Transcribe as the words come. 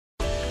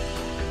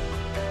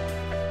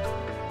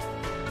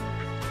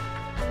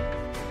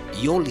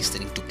You're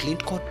listening to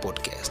Clint Code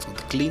Podcast with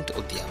Clint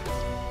Odhiambo.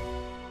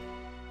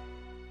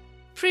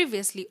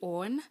 Previously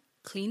on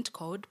Clint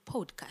Code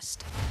Podcast.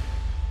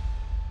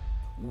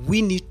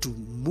 We need to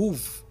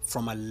move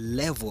from a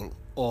level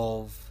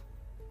of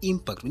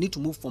impact. We need to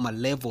move from a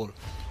level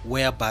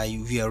whereby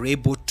we are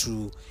able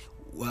to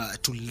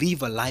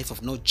live a life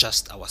of not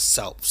just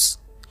ourselves.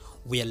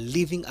 We are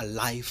living a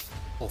life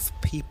of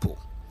people.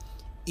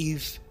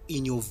 If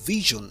in your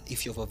vision,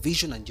 if you have a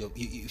vision and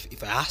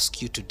if I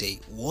ask you today,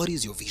 what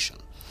is your vision?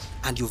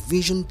 And your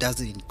vision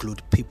doesn't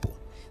include people,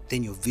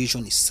 then your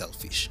vision is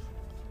selfish.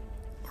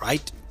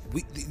 Right?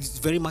 It's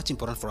very much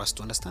important for us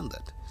to understand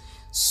that.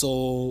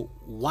 So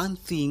one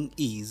thing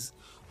is,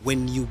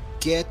 when you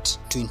get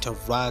to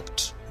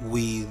interact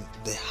with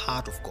the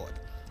heart of God,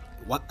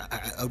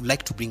 I would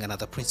like to bring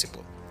another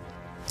principle.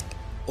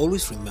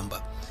 Always remember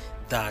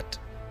that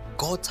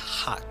God's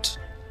heart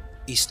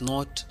is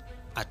not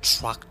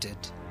attracted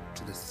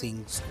to the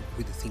things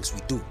we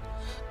do.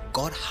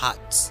 God's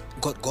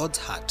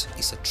heart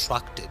is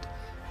attracted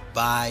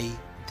by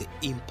the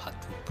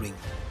impact we bring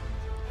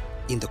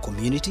in the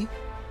community,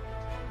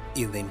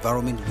 in the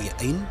environment we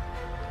are in,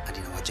 and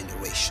in our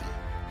generation.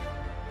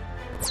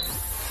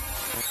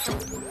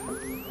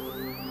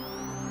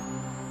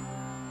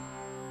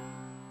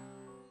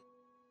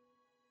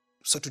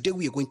 So today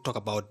we are going to talk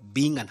about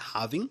being and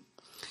having.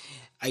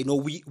 I know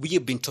we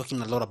have been talking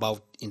a lot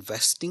about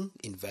investment,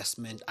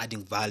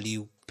 adding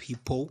value,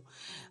 people,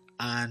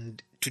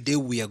 and today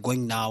we are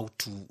going now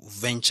to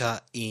venture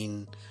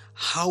in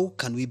how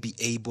can we be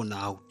able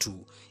now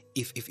to,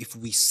 if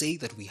we say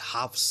that we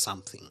have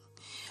something,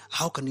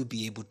 how can you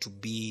be able to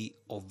be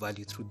of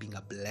value through being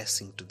a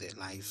blessing to the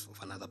life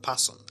of another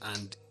person?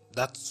 And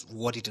that's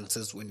what it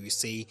says when we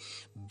say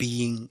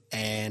being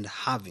and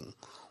having.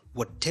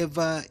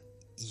 Whatever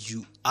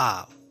you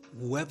are,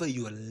 whoever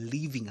you are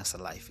living as a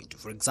life into.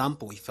 For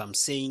example, if I'm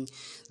saying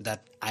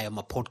that I am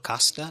a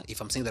podcaster,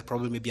 if I'm saying that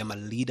probably maybe I'm a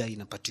leader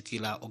in a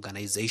particular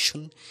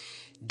organization,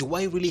 do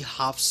I really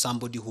have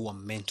somebody who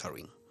I'm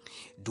mentoring?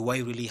 Do I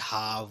really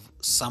have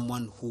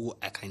someone who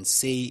I can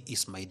say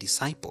is my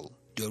disciple?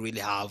 Do I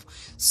really have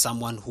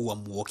someone who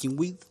I'm working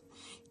with?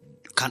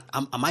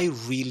 Am I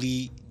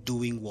really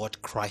doing what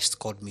Christ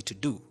called me to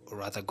do, or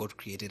rather God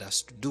created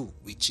us to do,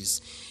 which is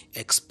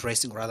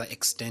expressing, rather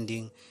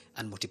extending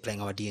and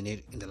multiplying our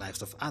DNA in the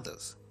lives of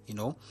others,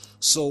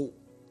 So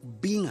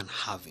being and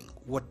having,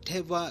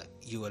 whatever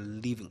you are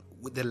living,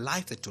 with the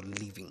life that you're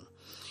living,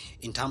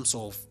 in terms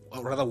of,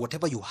 or rather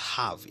whatever you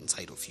have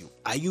inside of you,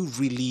 are you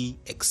really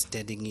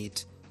extending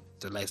it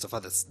to the lives of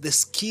others? The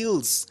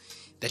skills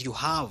that you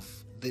have,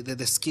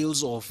 the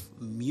skills of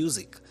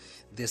music,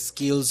 the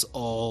skills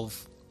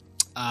of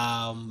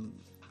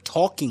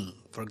talking,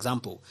 for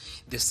example,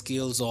 the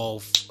skills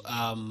of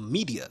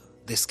media,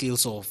 the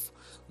skills of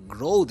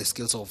grow, the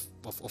skills of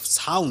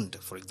sound,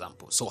 for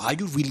example. So are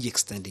you really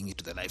extending it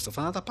to the lives of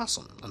another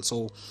person? And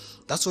so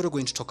that's what we're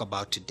going to talk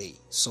about today.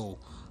 So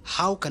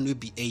how can we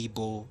be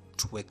able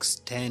to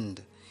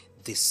extend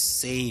the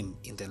same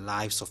in the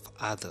lives of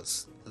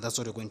others? And that's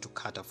what we're going to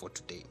cater for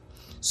today.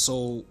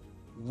 So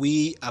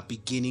we are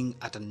beginning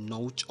at a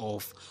note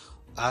of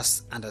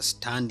us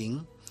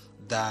understanding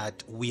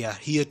that we are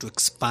here to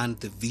expand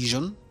the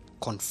vision,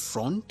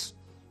 confront,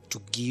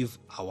 to give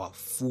our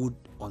food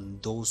on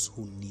those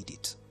who need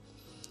it.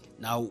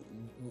 Now,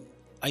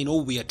 I know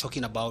we are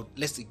talking about,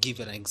 let's give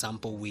an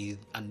example with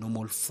a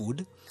normal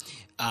food.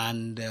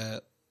 And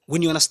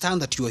when you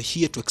understand that you are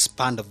here to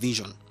expand a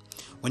vision,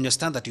 when you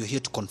understand that you're here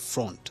to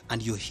confront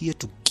and you're here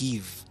to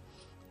give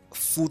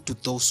food to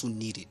those who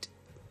need it.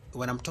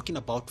 When I'm talking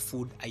about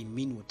food, I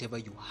mean whatever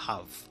you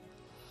have,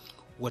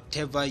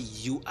 whatever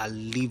you are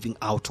living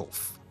out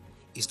of.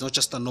 It's not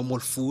just a normal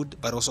food,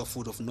 but also a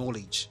food of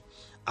knowledge,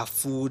 a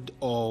food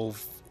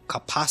of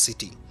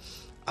capacity,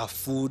 a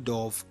food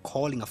of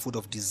calling, a food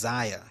of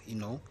desire,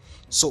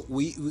 So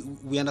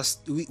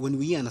when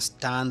we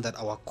understand that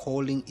our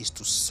calling is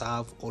to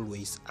serve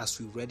always, as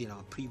we read in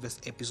our previous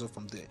episode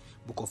from the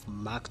book of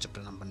Mark,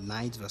 chapter number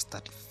 9, verse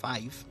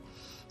 35,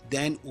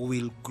 then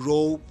we'll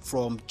grow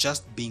from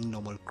just being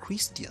normal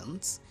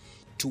Christians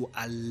to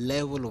a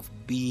level of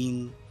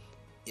being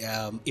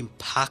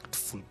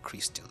impactful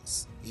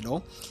Christians,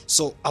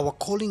 So our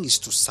calling is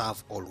to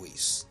serve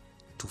always,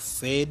 to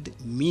feed,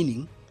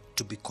 meaning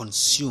to be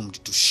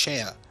consumed, to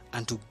share,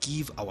 and to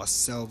give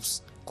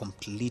ourselves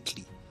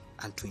completely,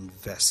 and to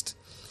invest.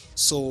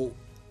 So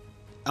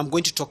I'm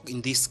going to talk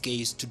in this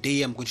case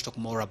today, I'm going to talk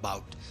more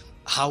about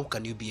how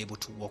can you be able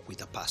to work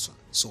with a person.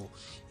 So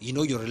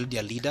you're already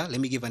a leader.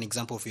 Let me give an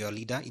example of you're a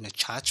leader in a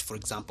church, for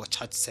example, a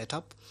church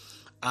setup,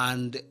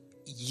 and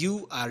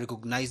you are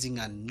recognizing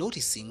and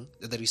noticing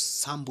that there is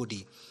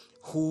somebody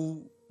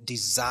who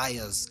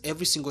desires,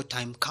 every single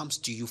time comes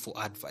to you for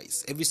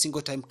advice, every single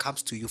time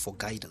comes to you for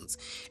guidance,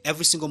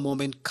 every single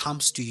moment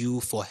comes to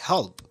you for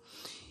help.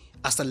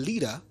 As a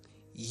leader,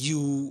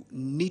 you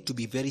need to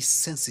be very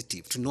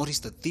sensitive to notice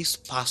that this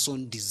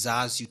person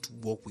desires you to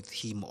work with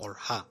him or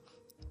her.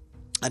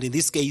 And in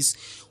this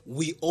case,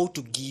 we ought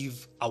to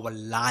give our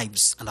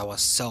lives and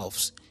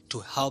ourselves to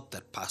help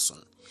that person.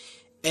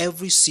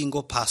 Every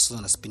single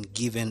person has been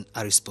given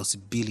a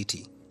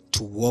responsibility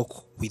to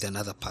walk with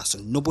another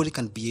person. Nobody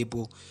can be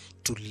able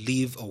to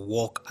live or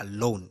walk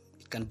alone.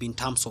 It can be in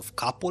terms of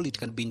couple, it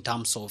can be in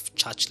terms of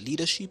church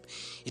leadership,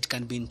 it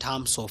can be in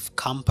terms of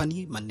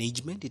company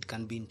management, it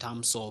can be in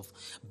terms of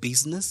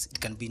business, it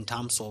can be in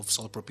terms of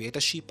sole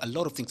proprietorship, a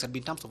lot of things. It can be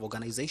in terms of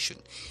organization,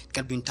 it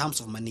can be in terms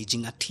of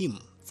managing a team,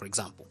 for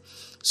example.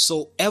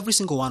 So every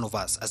single one of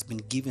us has been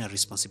given a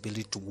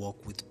responsibility to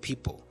work with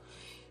people.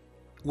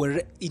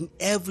 Where in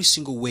every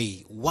single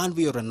way, one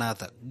way or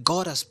another,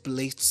 God has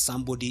placed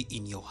somebody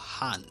in your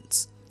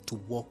hands to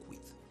work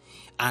with.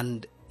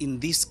 And in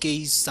this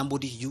case,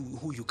 somebody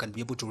who you can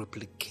be able to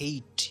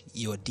replicate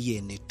your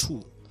DNA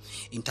to,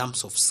 in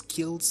terms of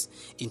skills,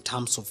 in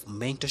terms of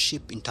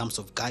mentorship, in terms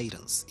of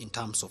guidance, in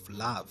terms of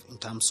love, in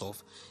terms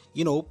of,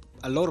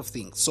 a lot of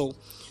things. So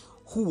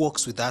who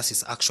works with us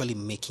is actually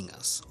making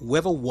us.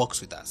 Whoever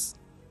works with us,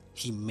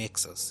 he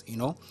makes us,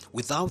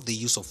 without the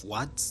use of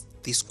words.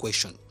 This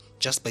question,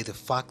 just by the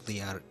fact they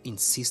are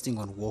insisting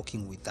on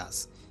working with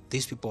us,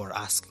 these people are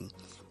asking,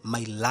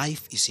 my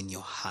life is in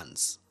your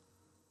hands.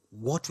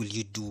 What will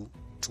you do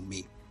to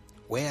me?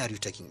 Where are you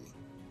taking me?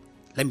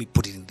 Let me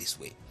put it in this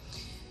way.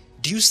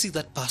 Do you see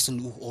that person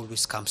who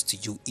always comes to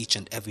you each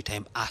and every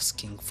time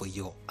asking for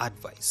your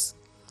advice?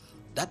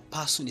 That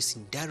person is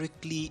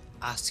indirectly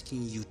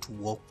asking you to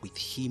work with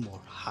him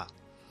or her,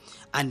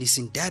 and is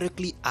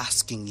indirectly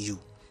asking you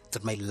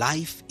that my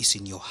life is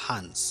in your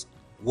hands.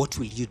 What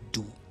will you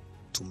do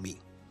to me?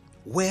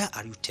 Where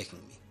are you taking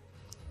me?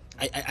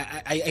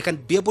 I can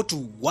be able to,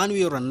 one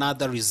way or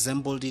another,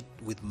 resemble it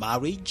with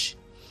marriage,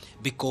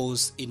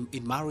 because in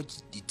marriage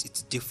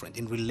it's different.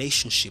 In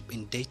relationship,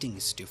 in dating,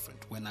 it's different.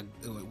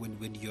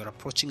 When you're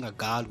approaching a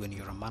girl, when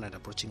you're a man and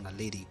approaching a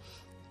lady,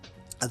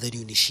 and then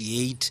you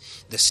initiate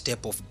the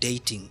step of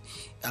dating.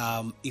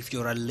 If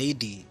you're a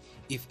lady,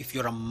 if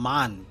you're a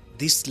man,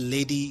 this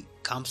lady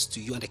comes to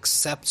you and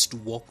accepts to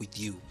work with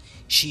you.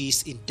 She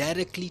is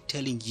indirectly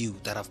telling you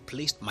that I've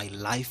placed my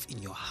life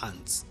in your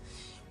hands.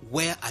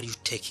 Where are you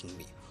taking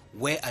me?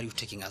 Where are you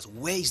taking us?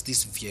 Where is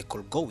this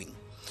vehicle going?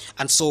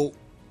 And so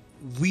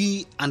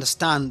we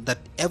understand that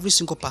every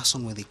single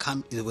person, when they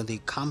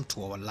come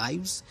to our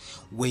lives,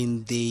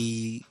 when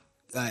they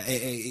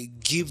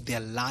give their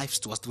lives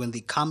to us, when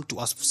they come to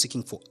us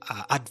seeking for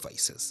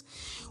advices,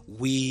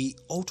 we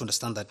ought to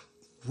understand that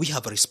we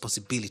have a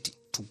responsibility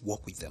to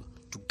work with them,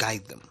 to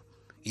guide them.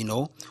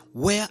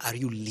 Where are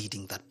you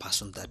leading that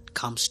person that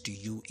comes to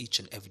you each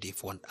and every day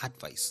for an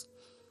advice?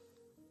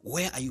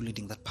 Where are you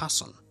leading that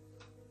person?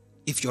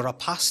 If you're a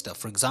pastor,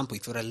 for example,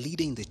 if you're a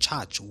leader in the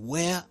church,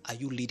 where are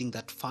you leading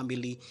that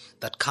family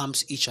that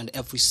comes each and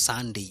every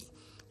Sunday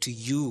to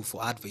you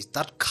for advice?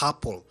 That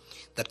couple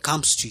that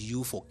comes to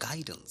you for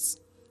guidance,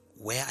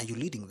 where are you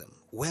leading them?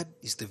 Where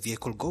is the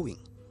vehicle going?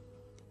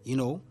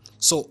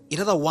 So in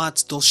other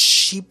words, those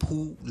sheep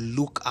who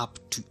look up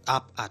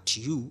at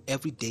you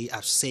every day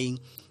are saying,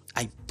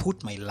 I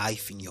put my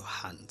life in your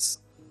hands.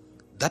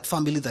 That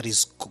family that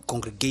is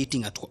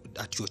congregating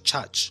at your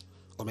church,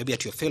 or maybe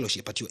at your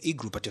fellowship, at your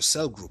e-group, at your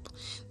cell group,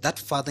 that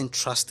father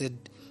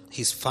entrusted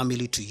his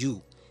family to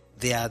you.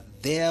 They are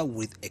there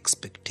with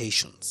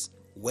expectations.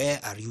 Where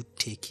are you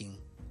taking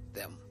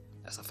them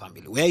as a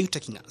family? Where are you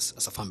taking us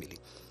as a family?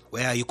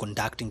 Where are you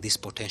conducting this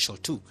potential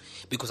to?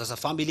 Because as a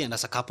family and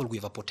as a couple, we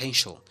have a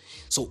potential.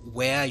 So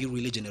where are you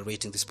really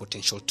generating this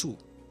potential to?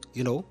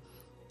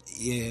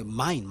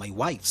 Mine, my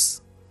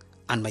wife's,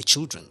 and my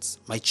children's.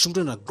 My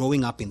children are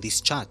growing up in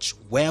this church.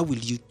 Where will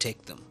you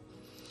take them?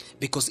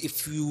 Because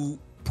if you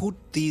put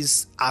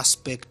this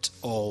aspect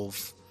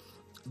of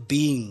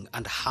being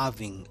and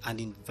having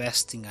and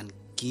investing and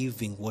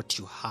giving what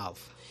you have,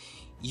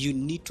 you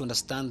need to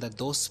understand that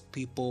those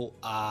people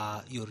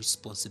are your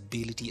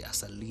responsibility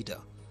as a leader.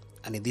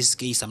 And in this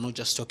case, I'm not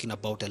just talking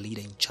about a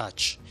leader in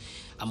church.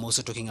 I'm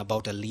also talking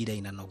about a leader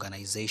in an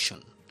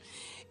organization.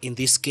 In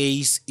this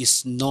case,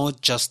 it's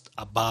not just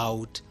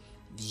about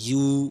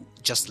you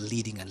just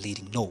leading and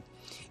leading. No,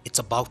 it's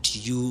about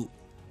you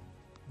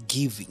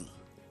giving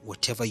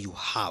whatever you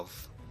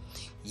have.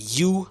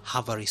 You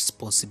have a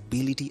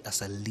responsibility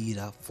as a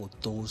leader for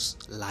those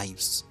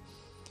lives.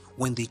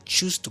 When they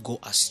choose to go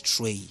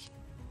astray,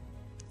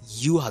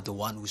 you are the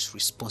one who is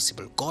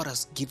responsible. God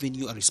has given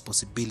you a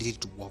responsibility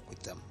to work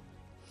with them.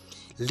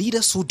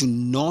 Leaders who do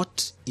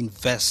not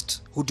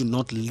invest, who do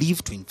not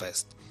live to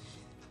invest,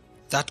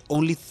 that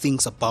only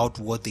thinks about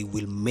what they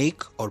will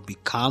make or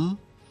become,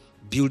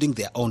 building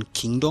their own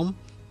kingdom.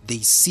 They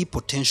see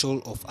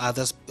potential of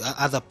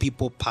other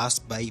people pass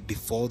by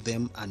before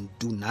them and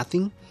do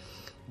nothing.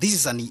 This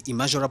is an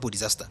immeasurable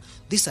disaster.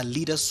 These are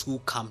leaders who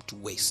come to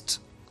waste.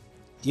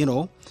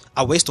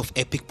 A waste of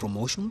epic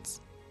promotions.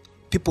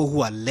 People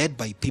who are led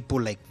by people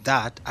like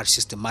that are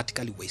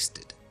systematically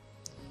wasted.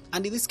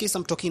 And in this case,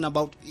 I'm talking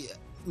about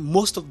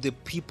most of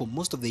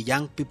the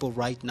young people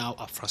right now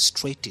are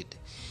frustrated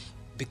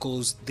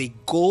because they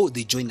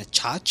join a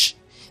church,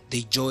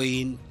 they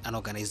join an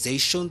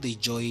organization, they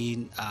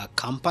join a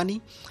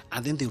company,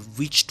 and then they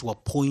reach to a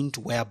point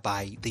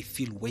whereby they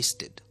feel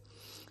wasted.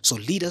 So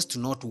leaders do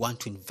not want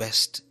to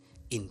invest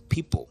in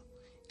people.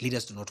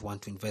 Leaders do not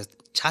want to invest.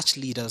 Church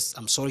leaders,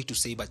 I'm sorry to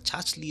say, but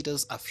church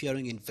leaders are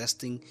fearing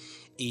investing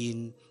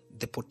in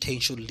the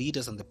potential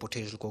leaders and the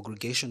potential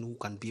congregation who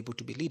can be able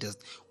to be leaders.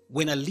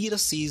 When a leader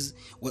sees,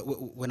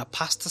 when a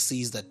pastor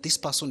sees that this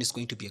person is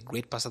going to be a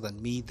great pastor than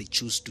me, they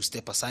choose to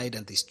step aside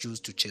and they choose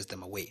to chase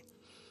them away.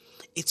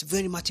 It's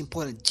very much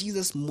important.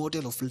 Jesus'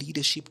 model of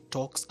leadership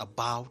talks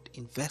about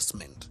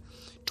investment,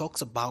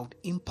 talks about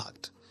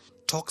impact,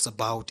 talks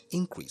about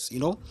increase,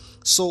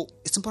 So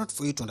it's important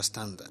for you to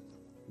understand that.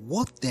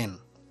 What then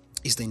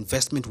is the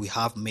investment we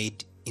have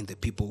made in the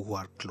people who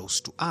are close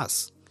to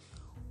us?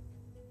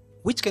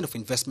 Which kind of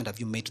investment have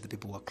you made to the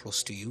people who are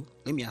close to you?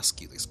 Let me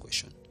ask you this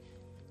question.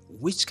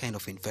 Which kind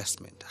of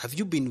investment? Have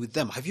you been with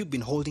them? Have you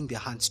been holding their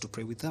hands to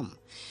pray with them?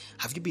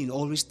 Have you been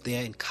always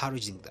there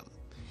encouraging them?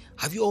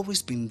 Have you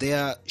always been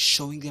there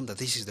showing them that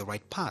this is the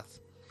right path?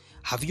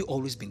 Have you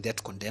always been there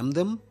to condemn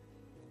them?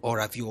 Or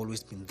have you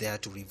always been there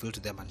to reveal to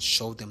them and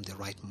show them the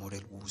right model,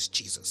 who is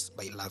Jesus,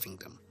 by loving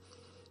them?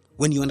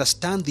 When you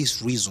understand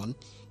this reason,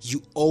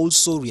 you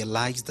also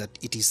realize that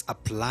it is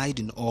applied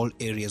in all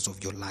areas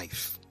of your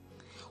life.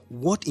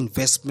 What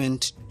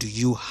investment do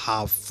you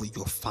have for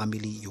your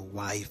family, your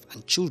wife,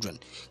 and children?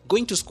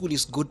 Going to school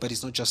is good, but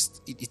it's not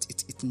just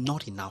it's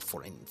not enough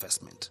for an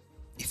investment,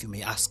 if you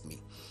may ask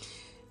me.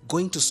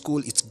 Going to school,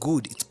 it's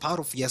good. It's part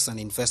of, yes, an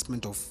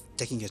investment of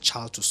taking your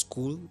child to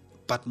school,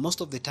 but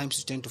most of the times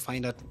you tend to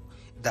find out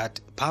that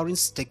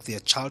parents take their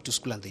child to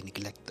school and they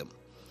neglect them.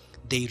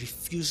 They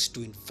refuse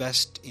to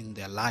invest in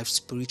their life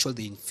spiritual.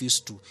 They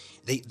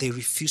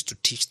refuse to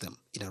teach them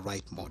in a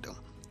right model,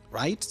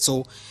 right?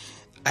 So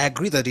I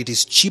agree that it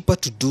is cheaper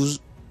to do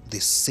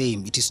the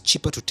same. It is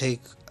cheaper to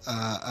take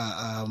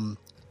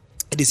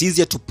it is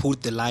easier to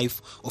put the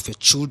life of your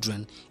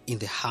children in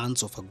the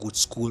hands of a good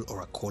school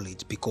or a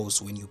college,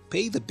 because when you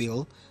pay the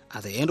bill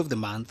at the end of the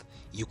month,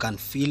 you can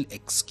feel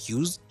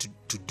excused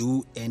to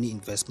do any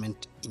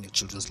investment in your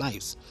children's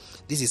lives.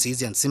 This is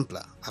easier and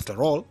simpler.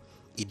 After all,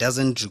 it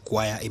doesn't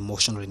require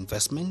emotional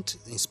investment,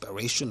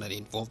 inspiration, and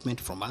involvement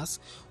from us.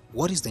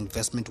 What is the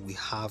investment we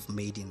have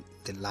made in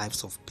the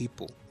lives of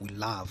people we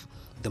love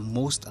the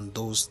most and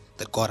those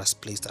that God has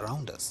placed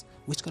around us?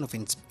 Which kind of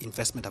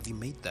investment have you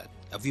made that?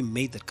 Have you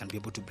made that can be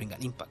able to bring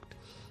an impact?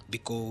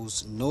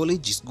 Because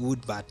knowledge is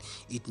good, but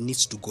it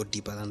needs to go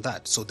deeper than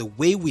that. So the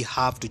way we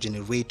have to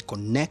generate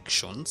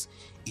connections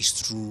is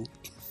through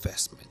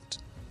investment.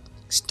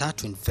 Start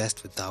to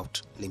invest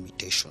without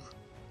limitation.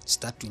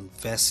 Start to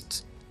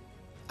invest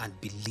and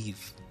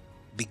believe.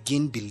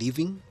 Begin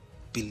believing,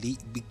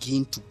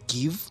 begin to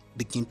give,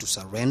 begin to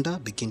surrender,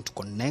 begin to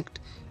connect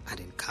and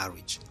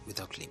encourage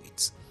without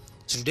limits.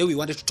 So today we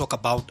wanted to talk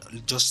about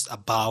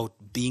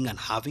being and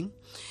having.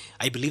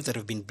 I believe that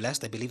you've been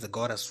blessed. I believe that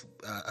God has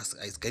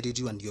guided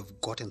you and you've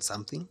gotten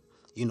something,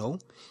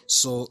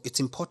 So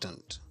it's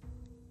important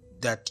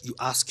that you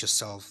ask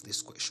yourself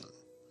this question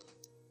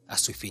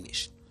as we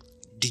finish.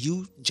 Do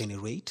you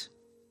generate?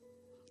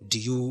 Do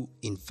you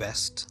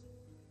invest?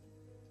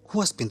 Who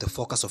has been the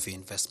focus of your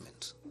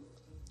investment?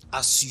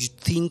 As you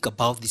think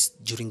about this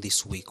during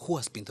this week, who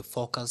has been the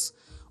focus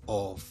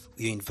of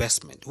your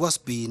investment? Who has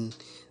been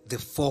the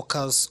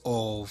focus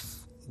of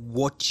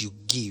what you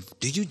give?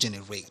 Do you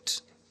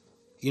generate?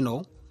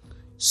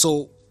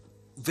 So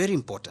very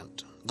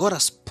important. God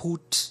has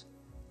put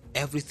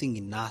everything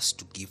in us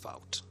to give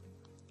out.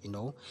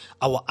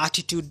 Our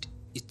attitude,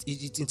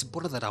 it's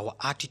important that our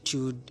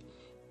attitude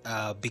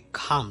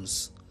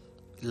becomes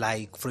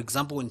like, for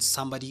example, when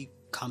somebody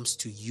comes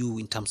to you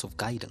in terms of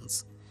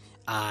guidance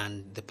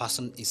and the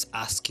person is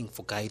asking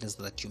for guidance,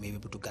 that you may be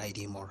able to guide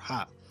him or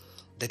her,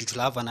 that you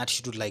will have an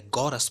attitude like,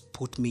 God has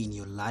put me in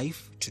your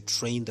life to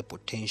train the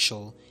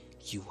potential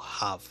you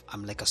have.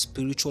 I'm like a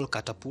spiritual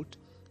catapult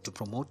to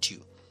promote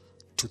you,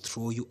 to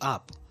throw you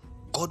up.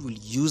 God will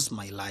use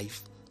my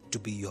life to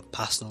be your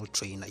personal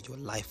trainer, your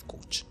life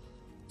coach.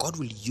 God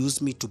will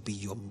use me to be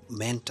your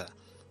mentor.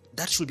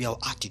 That should be our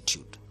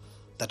attitude.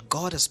 That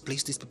God has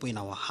placed these people in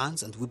our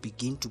hands and we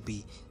begin to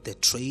be the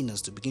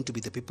trainers, to begin to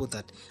be the people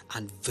that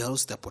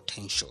unveils their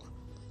potential.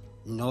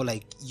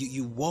 Like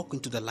you walk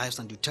into their lives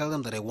and you tell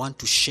them that I want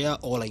to share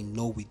all I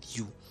know with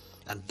you.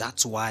 And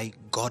that's why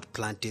God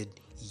planted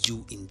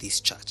you in this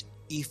church.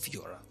 If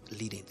you're a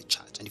leader in the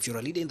church, and if you're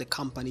a leader in the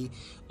company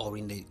or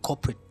in the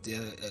corporate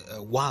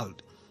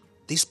world,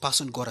 this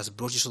person God has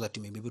brought you so that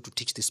you may be able to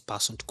teach this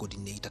person to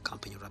coordinate a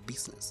company or a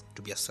business,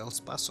 to be a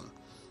salesperson.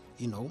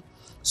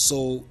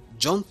 So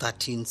John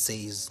 13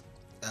 says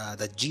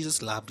that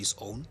Jesus loved his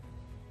own.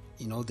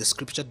 The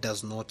scripture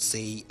does not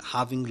say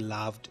having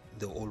loved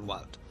the whole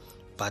world,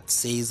 but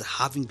says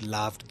having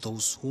loved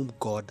those whom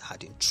God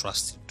had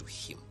entrusted to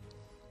him.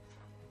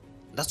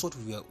 That's what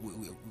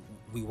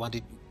we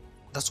wanted.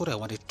 That's what I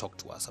wanted to talk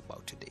to us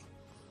about today.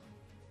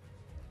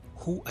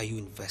 Who are you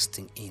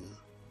investing in?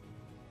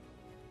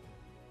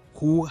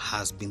 Who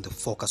has been the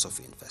focus of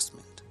your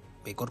investment?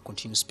 May God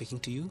continue speaking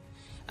to you,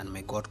 and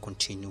may God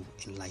continue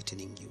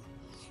enlightening you.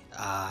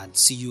 And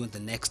see you in the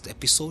next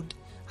episode.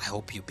 I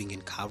hope you're being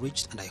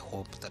encouraged, and I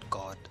hope that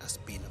God has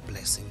been a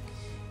blessing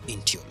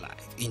into your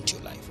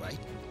life, right?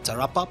 To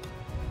wrap up,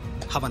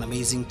 have an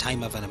amazing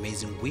time, have an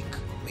amazing week.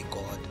 May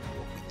God